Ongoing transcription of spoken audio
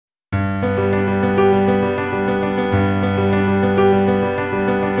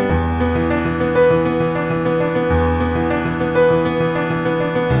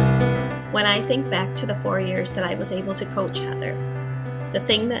think back to the 4 years that I was able to coach Heather, the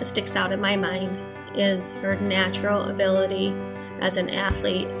thing that sticks out in my mind is her natural ability as an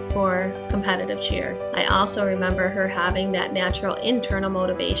athlete for competitive cheer. I also remember her having that natural internal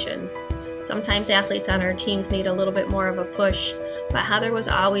motivation. Sometimes athletes on our teams need a little bit more of a push, but Heather was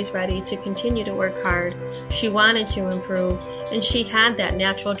always ready to continue to work hard. She wanted to improve, and she had that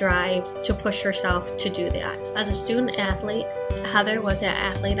natural drive to push herself to do that. As a student athlete, Heather was that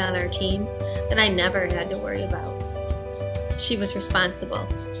athlete on our team that I never had to worry about. She was responsible,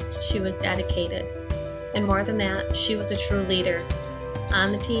 she was dedicated, and more than that, she was a true leader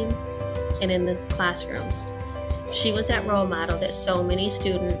on the team and in the classrooms. She was that role model that so many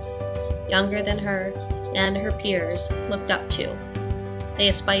students younger than her and her peers looked up to. They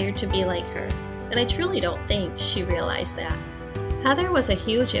aspired to be like her, and I truly don't think she realized that. Heather was a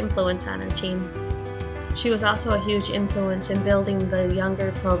huge influence on our team. She was also a huge influence in building the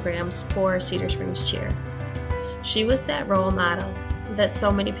younger programs for Cedar Springs Cheer. She was that role model that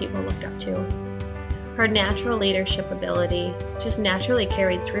so many people looked up to. Her natural leadership ability just naturally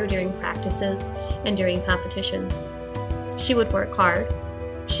carried through during practices and during competitions. She would work hard,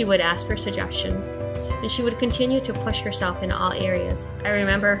 she would ask for suggestions, and she would continue to push herself in all areas. I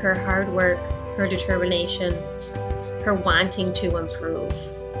remember her hard work, her determination, her wanting to improve,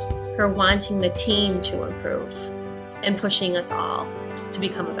 her wanting the team to improve, and pushing us all to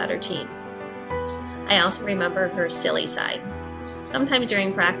become a better team. I also remember her silly side. Sometimes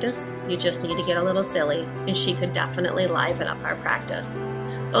during practice, you just need to get a little silly, and she could definitely liven up our practice.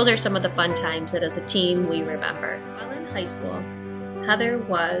 Those are some of the fun times that as a team we remember. While in high school, Heather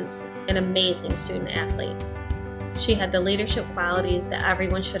was an amazing student athlete. She had the leadership qualities that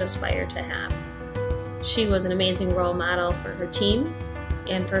everyone should aspire to have. She was an amazing role model for her team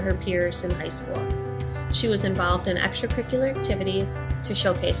and for her peers in high school. She was involved in extracurricular activities to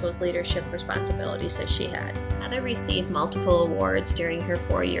showcase those leadership responsibilities that she had. Heather received multiple awards during her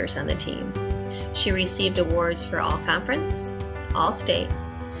 4 years on the team. She received awards for All-Conference, All-State.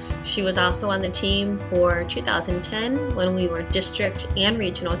 She was also on the team for 2010 when we were district and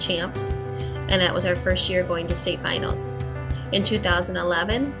regional champs, and that was our first year going to state finals. In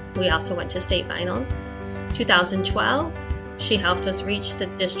 2011, we also went to state finals. 2012, she helped us reach the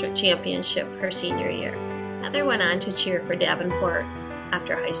district championship her senior year. Heather went on to cheer for Davenport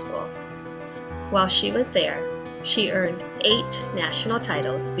after high school. While she was there, she earned 8 national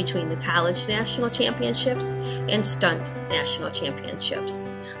titles between the college national championships and stunt national championships.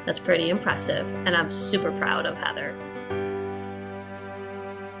 That's pretty impressive, and I'm super proud of Heather.